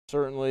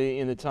Certainly,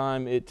 in the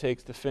time it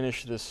takes to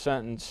finish this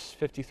sentence,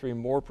 53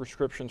 more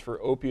prescriptions for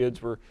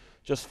opioids were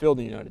just filled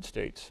in the United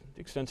States.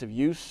 The extensive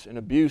use and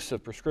abuse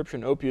of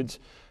prescription opioids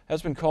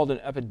has been called an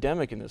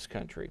epidemic in this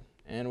country.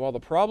 And while the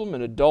problem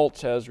in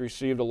adults has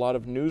received a lot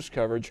of news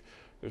coverage,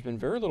 there's been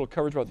very little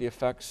coverage about the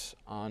effects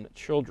on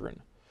children.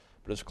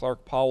 But as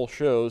Clark Powell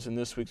shows in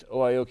this week's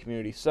OIO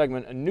Community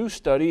segment, a new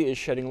study is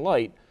shedding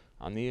light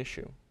on the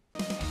issue.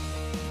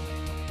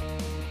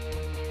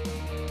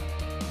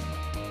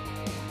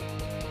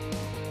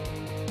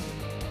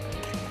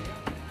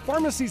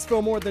 Pharmacies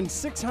fill more than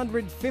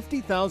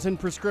 650,000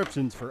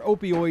 prescriptions for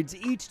opioids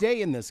each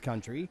day in this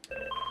country.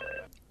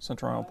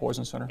 Central Iowa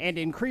Poison Center. And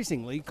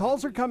increasingly,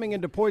 calls are coming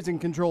into poison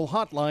control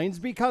hotlines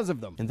because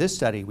of them. In this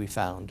study, we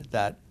found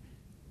that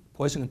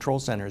poison control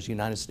centers in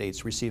the United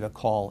States receive a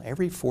call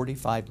every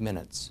 45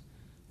 minutes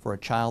for a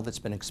child that's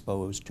been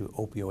exposed to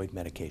opioid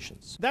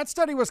medications. That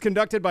study was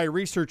conducted by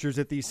researchers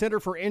at the Center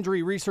for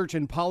Injury Research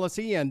and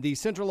Policy and the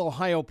Central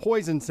Ohio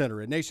Poison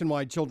Center at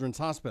Nationwide Children's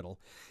Hospital.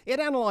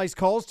 It analyzed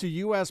calls to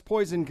U.S.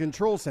 poison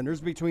control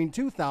centers between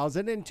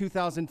 2000 and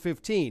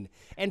 2015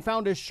 and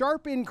found a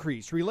sharp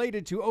increase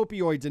related to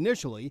opioids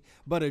initially,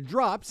 but a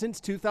drop since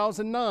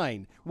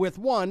 2009, with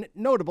one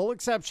notable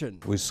exception.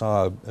 We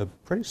saw a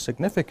pretty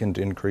significant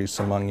increase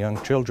among young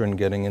children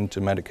getting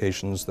into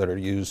medications that are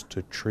used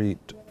to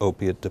treat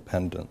opiate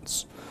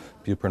dependence.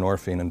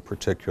 Buprenorphine in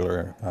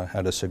particular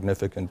had a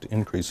significant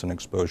increase in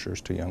exposures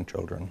to young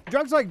children.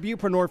 Drugs like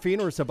buprenorphine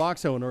or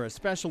Suboxone are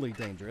especially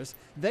dangerous.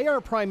 They are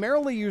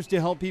primarily used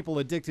to help people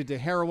addicted to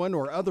heroin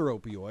or other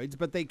opioids,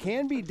 but they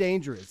can be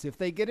dangerous if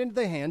they get into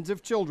the hands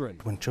of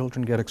children. When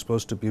children get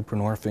exposed to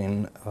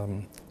buprenorphine,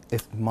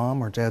 if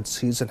mom or dad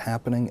sees it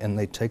happening and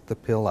they take the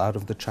pill out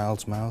of the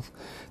child's mouth,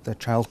 the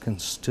child can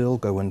still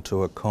go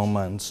into a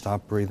coma and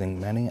stop breathing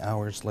many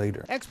hours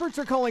later. Experts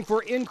are calling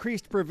for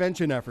increased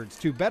prevention efforts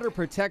to better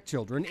protect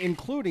children,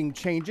 including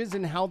changes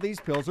in how these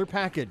pills are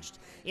packaged.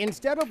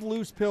 Instead of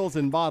loose pills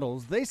in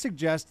bottles, they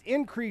suggest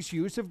increased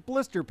use of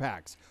blister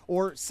packs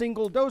or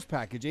single-dose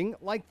packaging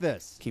like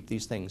this. Keep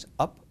these things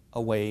up,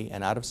 away,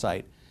 and out of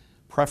sight,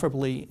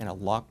 preferably in a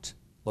locked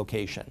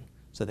location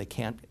so they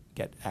can't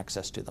get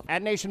access to them.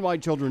 At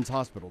Nationwide Children's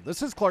Hospital,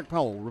 this is Clark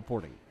Powell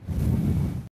reporting.